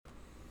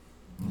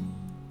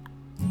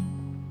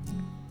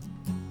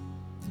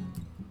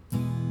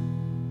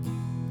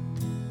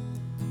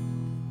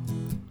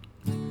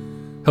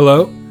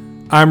Hello,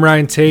 I'm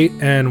Ryan Tate,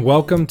 and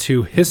welcome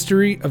to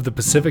History of the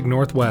Pacific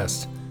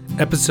Northwest,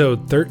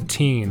 Episode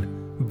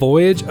 13,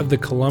 Voyage of the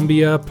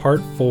Columbia,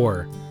 Part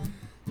 4.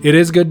 It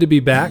is good to be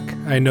back.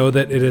 I know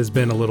that it has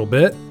been a little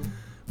bit.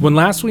 When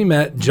last we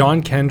met,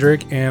 John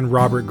Kendrick and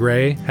Robert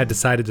Gray had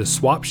decided to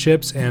swap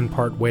ships and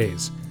part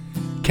ways.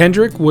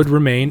 Kendrick would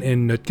remain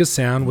in Nootka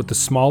Sound with the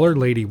smaller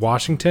Lady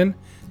Washington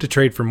to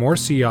trade for more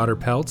sea otter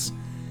pelts,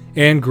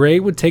 and Gray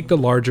would take the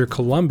larger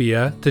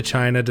Columbia to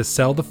China to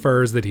sell the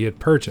furs that he had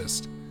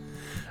purchased.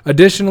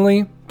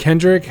 Additionally,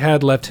 Kendrick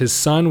had left his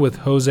son with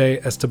Jose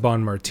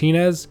Esteban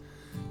Martinez.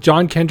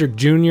 John Kendrick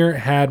Jr.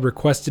 had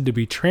requested to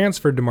be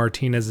transferred to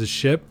Martinez's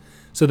ship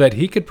so that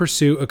he could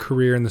pursue a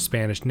career in the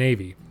Spanish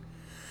Navy.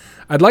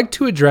 I'd like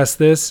to address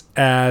this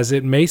as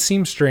it may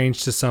seem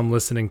strange to some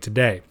listening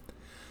today.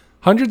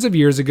 Hundreds of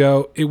years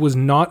ago, it was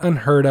not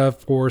unheard of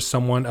for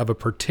someone of a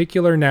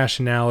particular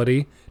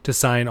nationality to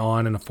sign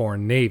on in a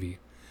foreign navy.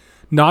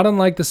 Not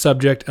unlike the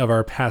subject of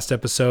our past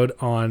episode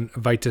on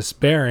Vitus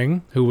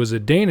Bering, who was a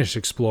Danish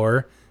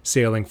explorer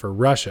sailing for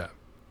Russia.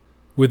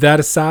 With that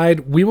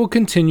aside, we will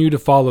continue to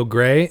follow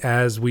Gray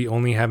as we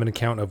only have an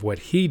account of what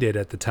he did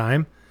at the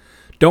time.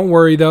 Don't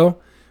worry though,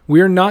 we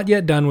are not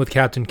yet done with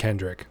Captain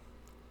Kendrick.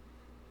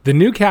 The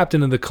new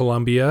captain of the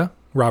Columbia,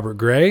 Robert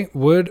Gray,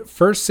 would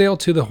first sail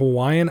to the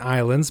Hawaiian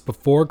Islands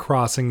before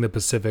crossing the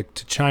Pacific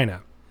to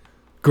China.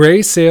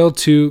 Gray sailed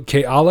to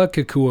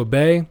Kealakekua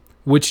Bay,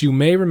 which you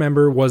may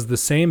remember was the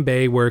same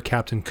bay where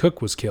Captain Cook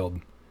was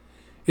killed.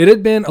 It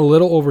had been a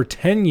little over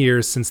 10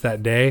 years since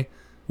that day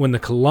when the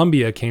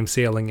Columbia came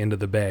sailing into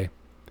the bay.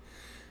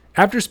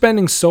 After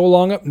spending so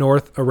long up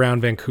north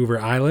around Vancouver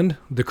Island,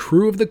 the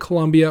crew of the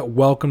Columbia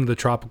welcomed the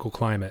tropical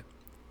climate.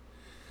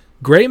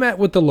 Gray met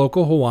with the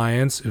local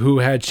Hawaiians, who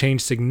had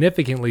changed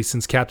significantly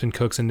since Captain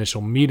Cook's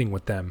initial meeting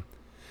with them.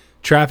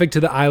 Traffic to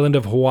the island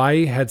of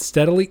Hawaii had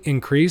steadily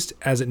increased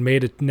as it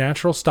made a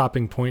natural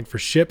stopping point for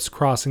ships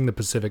crossing the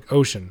Pacific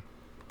Ocean.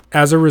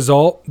 As a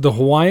result, the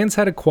Hawaiians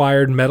had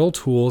acquired metal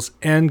tools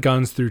and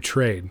guns through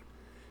trade.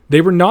 They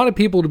were not a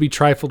people to be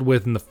trifled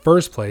with in the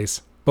first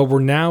place, but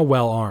were now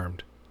well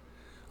armed.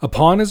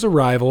 Upon his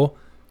arrival,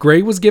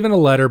 Gray was given a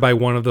letter by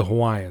one of the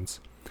Hawaiians.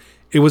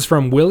 It was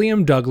from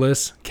William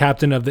Douglas,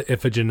 captain of the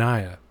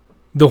Iphigenia.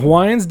 The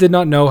Hawaiians did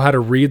not know how to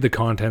read the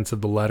contents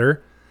of the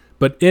letter,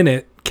 but in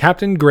it,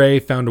 Captain Gray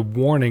found a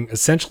warning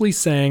essentially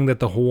saying that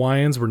the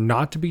Hawaiians were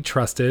not to be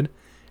trusted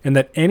and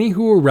that any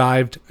who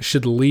arrived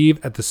should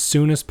leave at the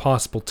soonest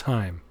possible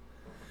time.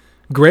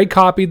 Gray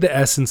copied the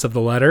essence of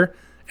the letter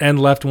and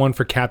left one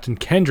for Captain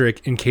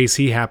Kendrick in case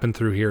he happened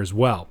through here as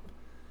well.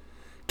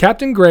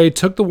 Captain Gray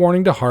took the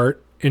warning to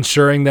heart,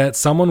 ensuring that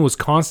someone was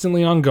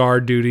constantly on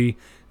guard duty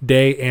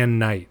day and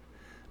night,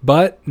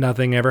 but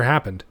nothing ever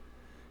happened.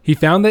 He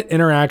found that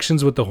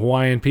interactions with the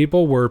Hawaiian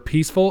people were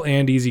peaceful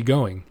and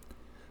easygoing.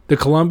 The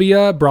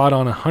Columbia brought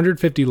on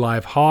 150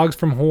 live hogs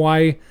from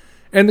Hawaii,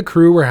 and the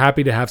crew were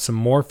happy to have some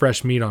more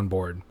fresh meat on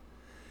board.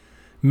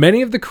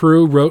 Many of the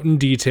crew wrote in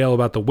detail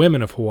about the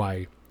women of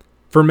Hawaii.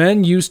 For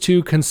men used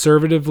to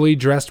conservatively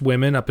dressed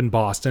women up in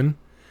Boston,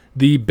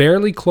 the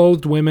barely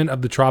clothed women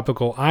of the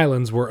tropical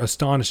islands were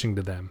astonishing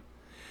to them.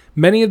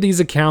 Many of these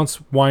accounts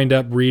wind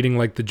up reading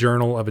like the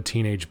journal of a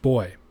teenage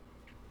boy.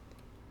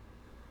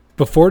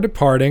 Before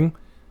departing,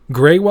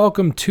 Gray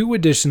welcomed two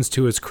additions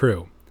to his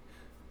crew.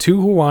 Two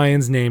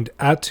Hawaiians named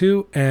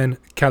Atu and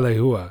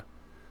Kalehua,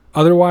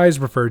 otherwise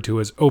referred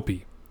to as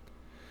Opie.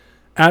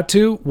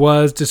 Atu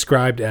was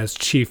described as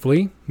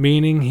chiefly,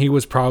 meaning he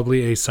was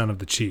probably a son of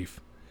the chief.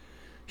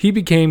 He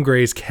became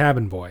Gray's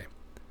cabin boy.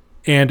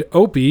 And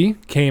Opie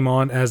came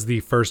on as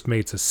the first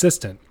mate's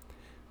assistant,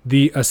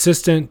 the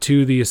assistant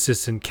to the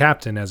assistant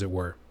captain, as it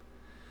were.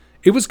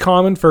 It was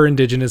common for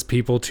indigenous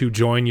people to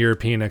join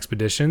European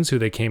expeditions who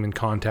they came in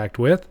contact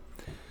with,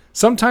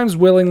 sometimes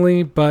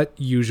willingly, but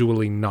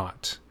usually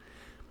not.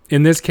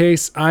 In this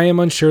case, I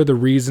am unsure the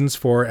reasons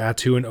for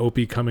Atu and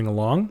Opie coming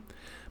along,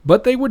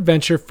 but they would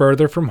venture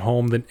further from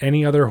home than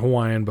any other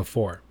Hawaiian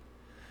before.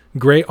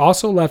 Gray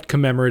also left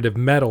commemorative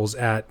medals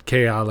at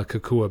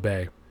Kealakekua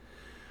Bay.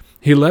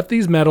 He left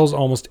these medals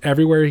almost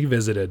everywhere he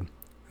visited.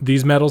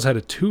 These medals had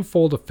a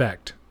twofold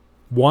effect.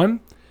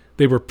 One,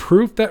 they were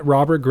proof that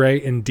Robert Gray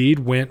indeed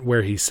went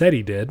where he said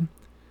he did.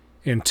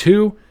 And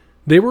two,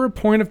 they were a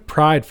point of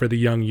pride for the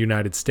young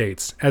United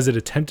States as it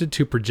attempted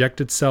to project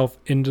itself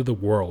into the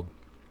world.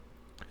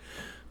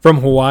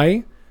 From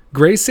Hawaii,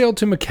 Gray sailed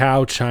to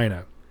Macau,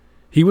 China.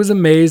 He was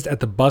amazed at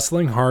the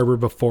bustling harbor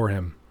before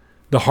him.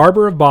 The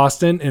harbor of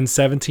Boston in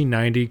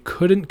 1790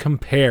 couldn't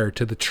compare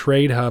to the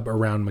trade hub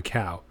around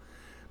Macau.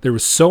 There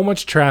was so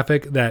much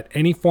traffic that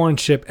any foreign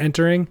ship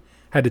entering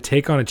had to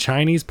take on a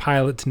Chinese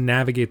pilot to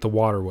navigate the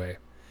waterway.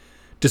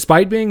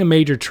 Despite being a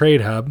major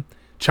trade hub,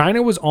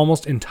 China was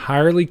almost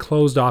entirely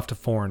closed off to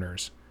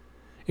foreigners.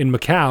 In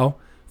Macau,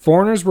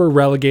 foreigners were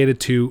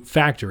relegated to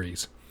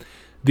factories.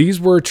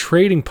 These were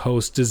trading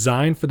posts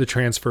designed for the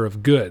transfer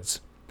of goods.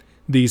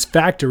 These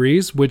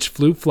factories, which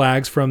flew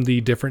flags from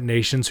the different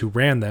nations who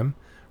ran them,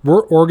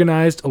 were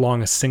organized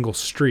along a single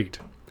street.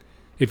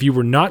 If you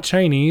were not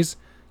Chinese,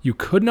 you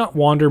could not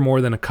wander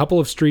more than a couple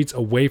of streets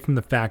away from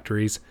the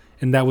factories,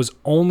 and that was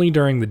only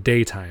during the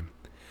daytime.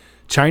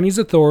 Chinese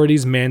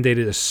authorities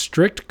mandated a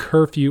strict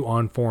curfew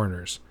on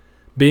foreigners.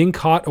 Being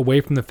caught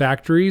away from the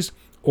factories,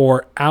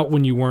 or out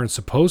when you weren't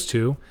supposed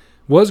to,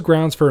 was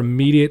grounds for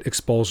immediate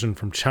expulsion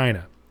from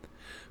China.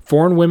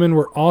 Foreign women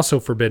were also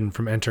forbidden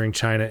from entering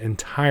China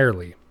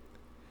entirely.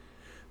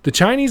 The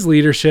Chinese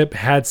leadership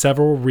had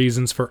several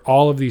reasons for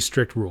all of these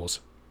strict rules.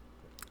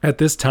 At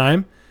this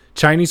time,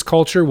 Chinese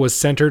culture was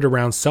centered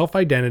around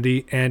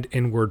self-identity and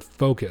inward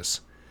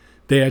focus.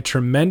 They had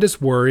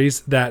tremendous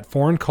worries that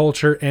foreign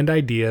culture and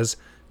ideas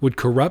would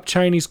corrupt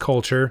Chinese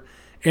culture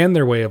and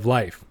their way of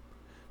life.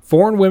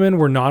 Foreign women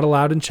were not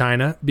allowed in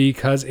China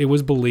because it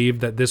was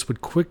believed that this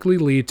would quickly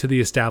lead to the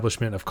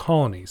establishment of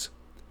colonies.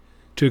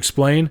 To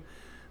explain,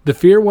 the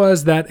fear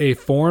was that a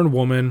foreign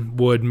woman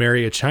would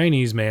marry a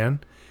Chinese man,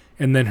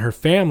 and then her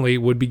family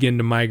would begin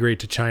to migrate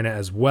to China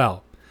as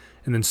well,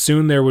 and then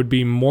soon there would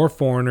be more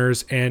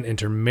foreigners and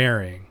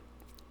intermarrying.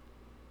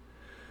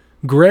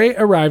 Gray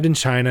arrived in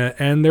China,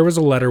 and there was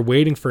a letter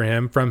waiting for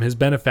him from his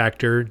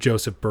benefactor,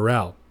 Joseph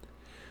Burrell.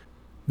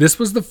 This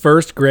was the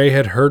first Gray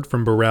had heard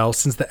from Burrell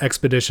since the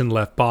expedition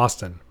left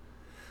Boston.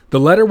 The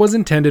letter was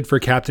intended for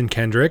Captain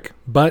Kendrick,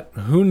 but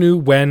who knew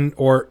when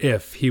or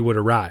if he would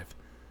arrive.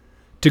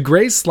 To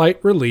Gray's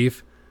slight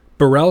relief,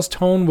 Burrell's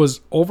tone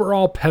was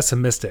overall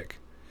pessimistic.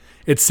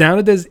 It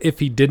sounded as if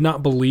he did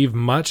not believe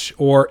much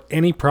or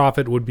any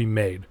profit would be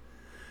made.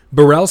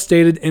 Burrell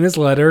stated in his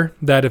letter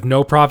that if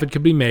no profit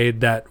could be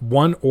made, that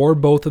one or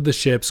both of the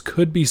ships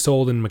could be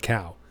sold in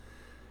Macau.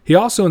 He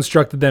also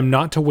instructed them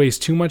not to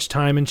waste too much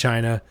time in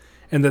China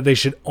and that they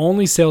should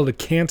only sail to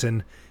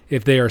Canton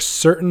if they are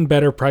certain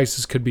better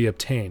prices could be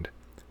obtained.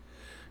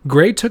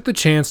 Gray took the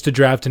chance to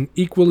draft an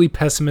equally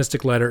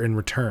pessimistic letter in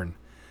return.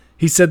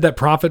 He said that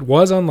profit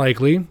was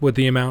unlikely with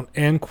the amount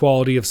and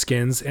quality of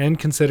skins and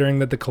considering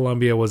that the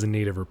Columbia was in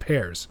need of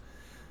repairs.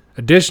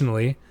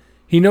 Additionally,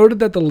 he noted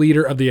that the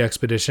leader of the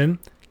expedition,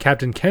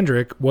 Captain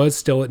Kendrick, was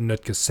still at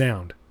Nootka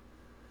Sound.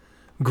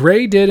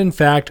 Gray did in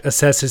fact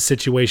assess his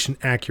situation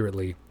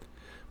accurately.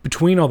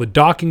 Between all the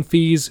docking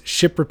fees,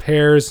 ship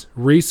repairs,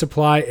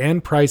 resupply,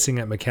 and pricing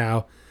at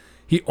Macau,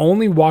 he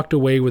only walked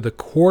away with a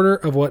quarter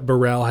of what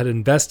Burrell had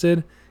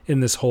invested in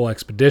this whole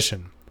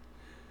expedition.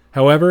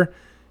 However,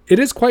 it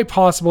is quite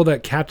possible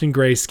that Captain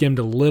Gray skimmed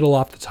a little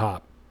off the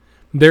top.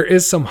 There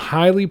is some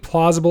highly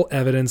plausible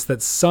evidence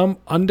that some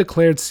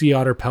undeclared sea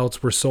otter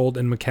pelts were sold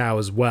in Macau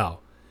as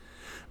well.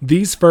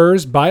 These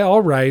furs, by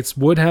all rights,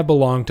 would have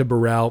belonged to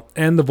Burrell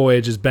and the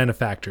Voyage's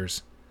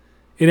benefactors.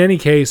 In any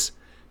case,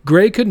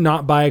 Gray could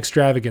not buy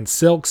extravagant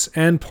silks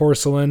and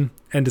porcelain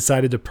and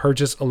decided to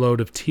purchase a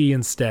load of tea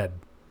instead.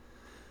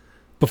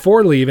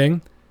 Before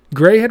leaving,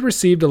 Gray had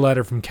received a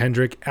letter from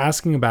Kendrick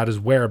asking about his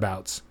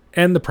whereabouts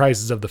and the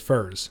prices of the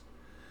furs.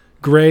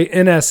 Gray,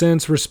 in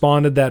essence,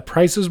 responded that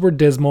prices were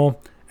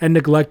dismal and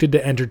neglected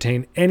to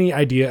entertain any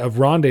idea of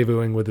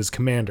rendezvousing with his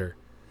commander.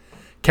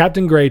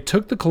 Captain Gray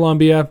took the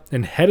Columbia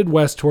and headed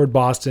west toward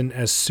Boston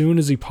as soon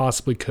as he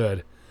possibly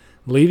could,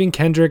 leaving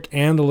Kendrick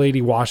and the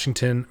Lady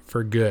Washington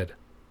for good.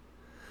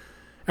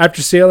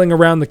 After sailing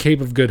around the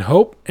Cape of Good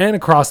Hope and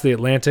across the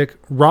Atlantic,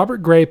 Robert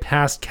Gray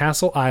passed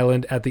Castle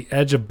Island at the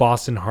edge of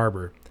Boston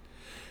Harbor.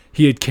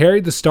 He had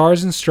carried the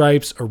Stars and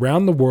Stripes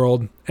around the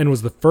world and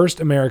was the first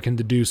American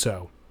to do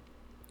so.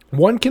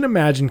 One can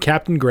imagine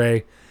Captain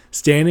Gray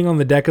standing on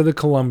the deck of the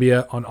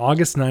Columbia on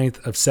August 9th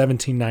of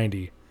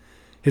 1790.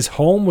 His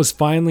home was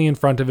finally in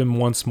front of him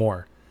once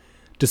more.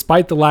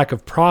 Despite the lack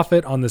of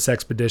profit on this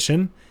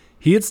expedition,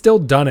 he had still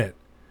done it,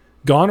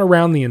 gone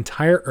around the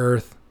entire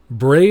earth,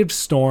 braved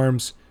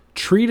storms,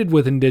 treated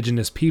with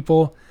indigenous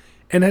people,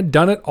 and had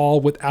done it all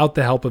without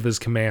the help of his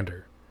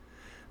commander.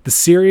 The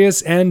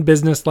serious and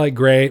businesslike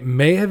Gray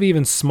may have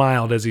even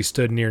smiled as he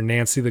stood near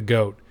Nancy the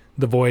goat,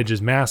 the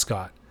Voyage's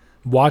mascot,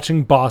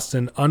 watching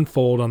Boston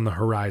unfold on the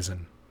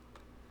horizon.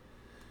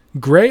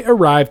 Gray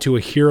arrived to a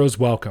hero's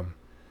welcome.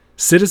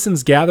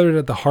 Citizens gathered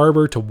at the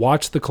harbor to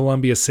watch the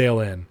Columbia sail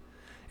in.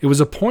 It was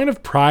a point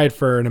of pride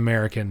for an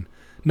American,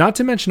 not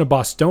to mention a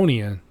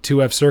Bostonian, to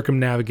have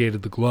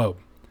circumnavigated the globe.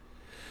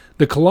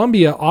 The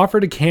Columbia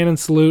offered a cannon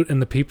salute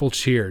and the people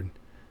cheered.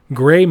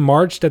 Gray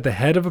marched at the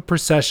head of a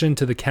procession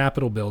to the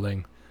Capitol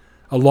building.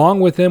 Along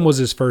with him was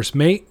his first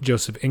mate,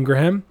 Joseph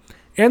Ingraham,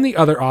 and the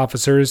other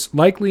officers,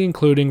 likely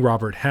including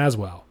Robert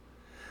Haswell.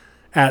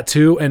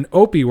 Attu and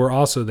Opie were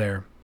also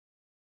there.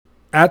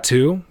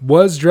 Attu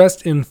was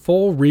dressed in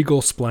full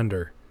regal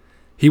splendor.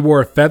 He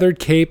wore a feathered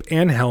cape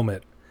and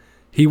helmet.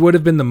 He would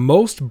have been the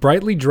most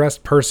brightly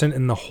dressed person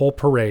in the whole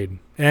parade,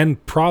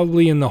 and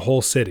probably in the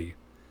whole city.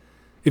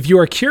 If you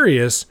are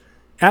curious,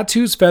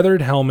 Attu's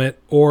feathered helmet,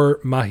 or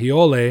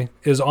mahiole,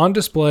 is on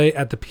display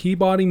at the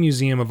Peabody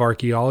Museum of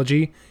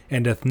Archaeology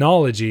and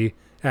Ethnology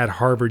at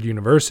Harvard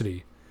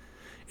University.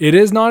 It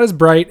is not as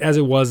bright as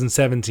it was in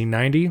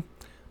 1790,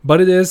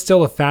 but it is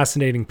still a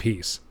fascinating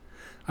piece.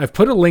 I've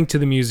put a link to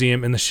the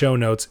museum in the show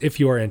notes if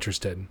you are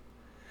interested.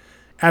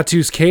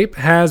 Attu's cape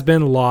has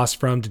been lost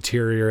from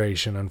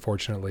deterioration,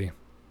 unfortunately.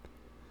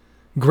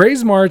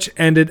 Gray's march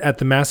ended at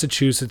the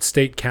Massachusetts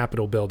State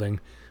Capitol building,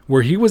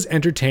 where he was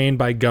entertained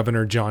by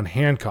Governor John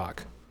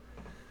Hancock.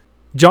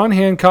 John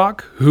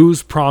Hancock,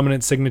 whose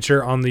prominent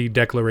signature on the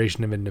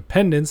Declaration of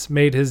Independence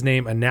made his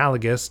name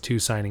analogous to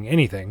signing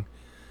anything,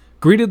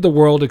 greeted the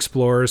world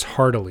explorers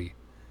heartily.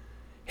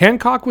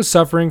 Hancock was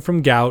suffering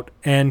from gout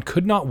and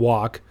could not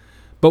walk,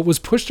 but was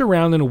pushed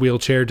around in a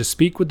wheelchair to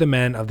speak with the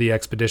men of the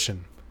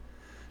expedition.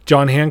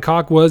 John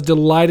Hancock was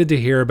delighted to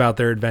hear about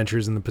their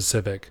adventures in the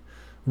Pacific,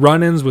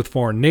 run-ins with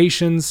foreign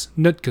nations,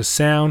 Nootka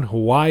Sound,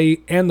 Hawaii,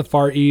 and the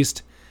Far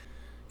East.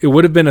 It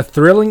would have been a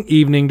thrilling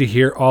evening to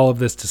hear all of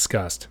this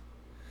discussed.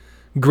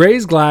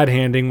 Gray's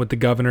glad-handing with the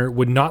governor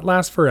would not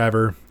last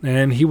forever,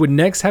 and he would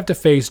next have to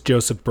face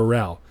Joseph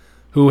Burrell,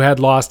 who had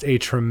lost a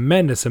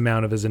tremendous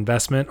amount of his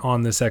investment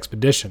on this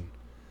expedition.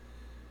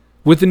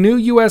 With the new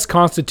U.S.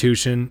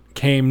 Constitution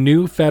came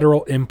new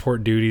federal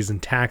import duties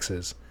and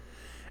taxes.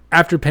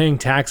 After paying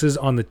taxes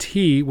on the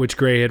tea which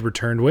Gray had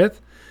returned with,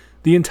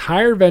 the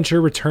entire venture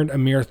returned a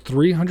mere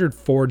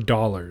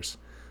 $304.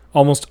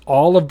 Almost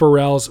all of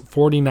Burrell's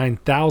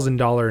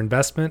 $49,000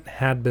 investment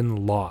had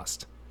been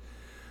lost.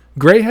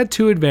 Gray had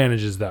two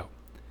advantages, though.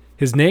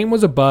 His name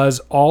was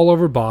abuzz all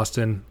over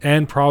Boston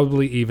and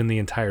probably even the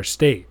entire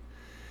state.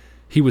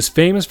 He was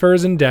famous for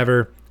his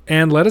endeavor,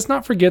 and let us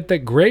not forget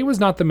that Gray was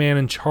not the man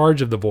in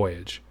charge of the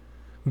voyage.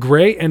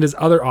 Gray and his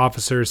other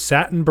officers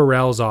sat in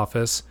Burrell's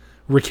office,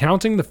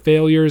 recounting the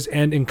failures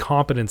and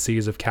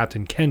incompetencies of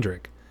Captain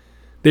Kendrick.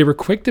 They were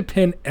quick to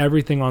pin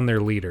everything on their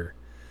leader.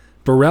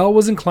 Burrell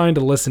was inclined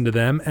to listen to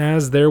them,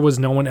 as there was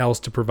no one else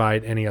to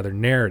provide any other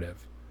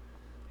narrative.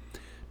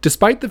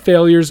 Despite the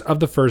failures of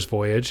the first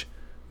voyage,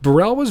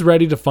 Burrell was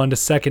ready to fund a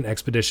second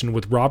expedition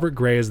with Robert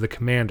Gray as the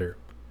commander.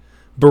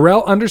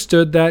 Burrell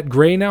understood that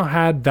Gray now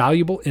had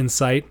valuable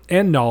insight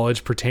and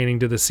knowledge pertaining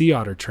to the sea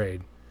otter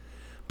trade.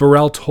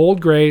 Burrell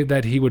told Gray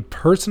that he would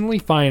personally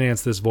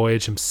finance this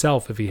voyage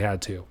himself if he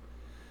had to.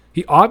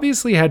 He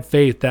obviously had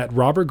faith that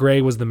Robert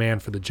Gray was the man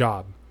for the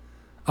job.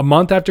 A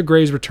month after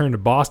Gray's return to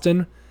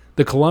Boston,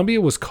 the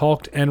Columbia was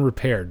caulked and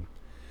repaired.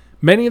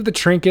 Many of the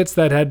trinkets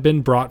that had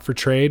been brought for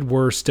trade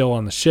were still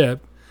on the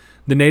ship.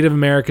 The Native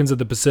Americans of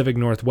the Pacific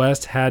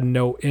Northwest had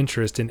no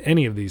interest in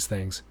any of these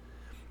things.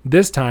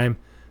 This time,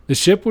 the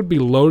ship would be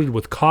loaded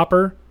with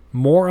copper,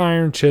 more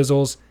iron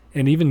chisels,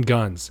 and even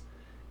guns.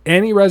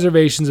 Any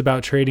reservations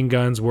about trading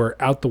guns were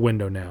out the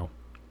window now.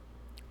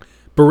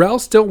 Burrell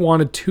still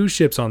wanted 2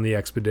 ships on the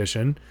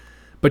expedition,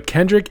 but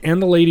Kendrick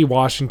and the Lady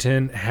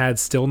Washington had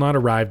still not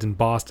arrived in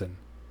Boston.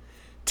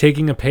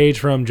 Taking a page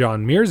from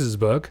John Mears's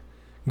book,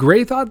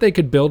 Gray thought they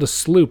could build a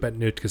sloop at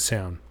Nootka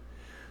Sound.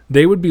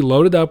 They would be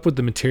loaded up with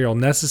the material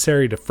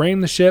necessary to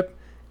frame the ship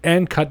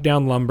and cut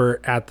down lumber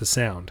at the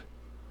Sound.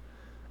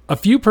 A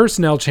few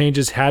personnel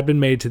changes had been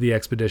made to the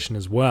expedition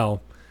as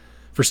well.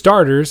 For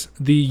starters,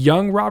 the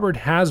young Robert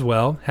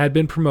Haswell had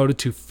been promoted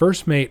to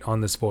first mate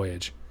on this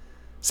voyage.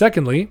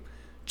 Secondly,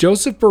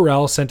 Joseph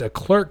Burrell sent a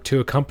clerk to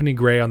accompany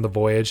Gray on the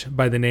voyage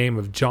by the name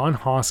of John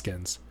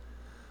Hoskins.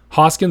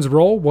 Hoskins'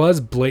 role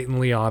was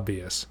blatantly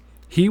obvious.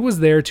 He was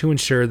there to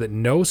ensure that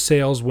no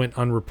sales went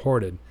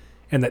unreported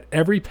and that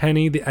every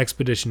penny the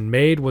expedition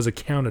made was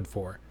accounted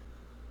for.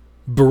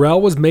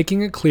 Burrell was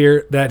making it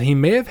clear that he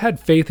may have had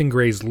faith in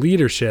Gray's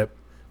leadership,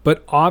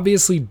 but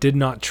obviously did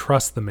not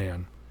trust the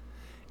man.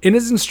 In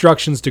his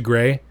instructions to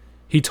Gray,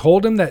 he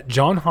told him that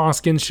John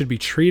Hoskins should be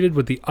treated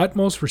with the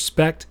utmost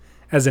respect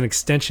as an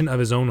extension of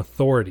his own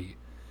authority.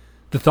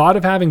 The thought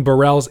of having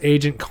Burrell's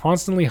agent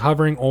constantly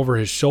hovering over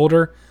his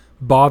shoulder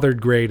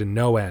bothered Gray to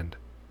no end.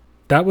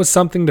 That was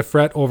something to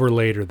fret over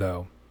later,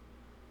 though.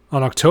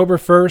 On October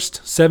 1st,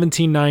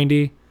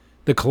 1790,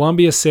 the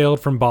Columbia sailed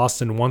from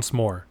Boston once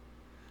more.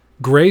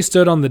 Gray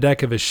stood on the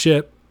deck of his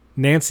ship,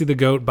 Nancy the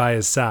goat by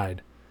his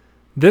side.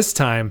 This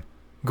time,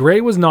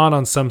 Gray was not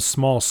on some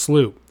small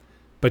sloop,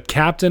 but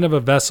captain of a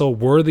vessel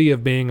worthy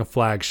of being a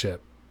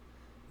flagship.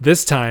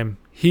 This time,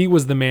 he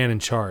was the man in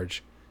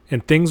charge,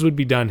 and things would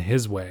be done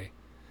his way.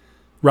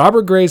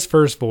 Robert Gray's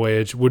first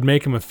voyage would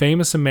make him a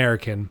famous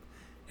American,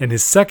 and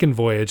his second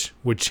voyage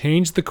would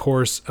change the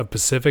course of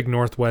Pacific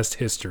Northwest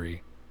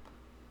history.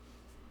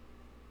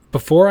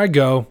 Before I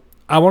go,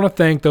 I want to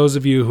thank those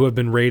of you who have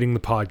been rating the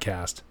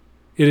podcast.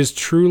 It is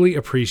truly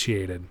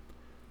appreciated.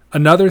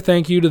 Another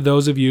thank you to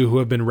those of you who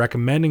have been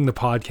recommending the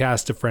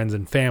podcast to friends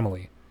and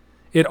family.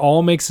 It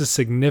all makes a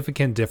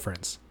significant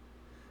difference.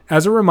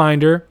 As a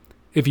reminder,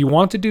 if you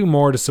want to do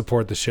more to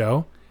support the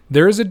show,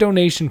 there is a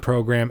donation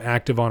program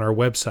active on our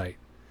website.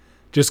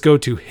 Just go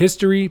to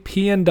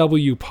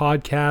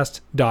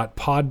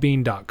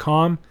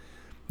historypnwpodcast.podbean.com.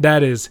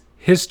 That is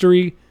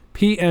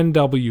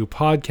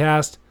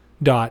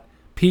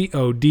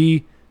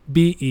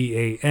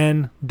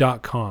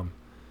historypnwpodcast.podbean.com.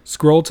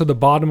 Scroll to the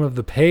bottom of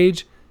the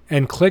page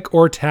and click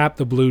or tap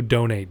the blue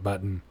donate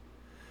button.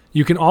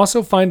 You can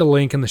also find a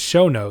link in the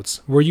show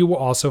notes where you will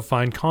also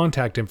find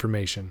contact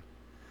information.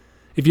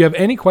 If you have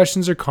any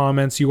questions or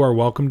comments, you are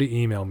welcome to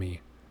email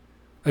me.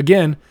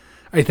 Again,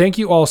 I thank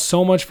you all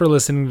so much for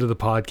listening to the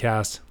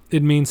podcast.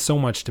 It means so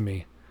much to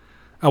me.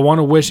 I want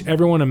to wish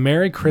everyone a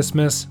Merry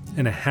Christmas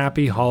and a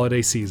happy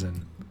holiday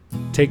season.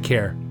 Take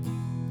care.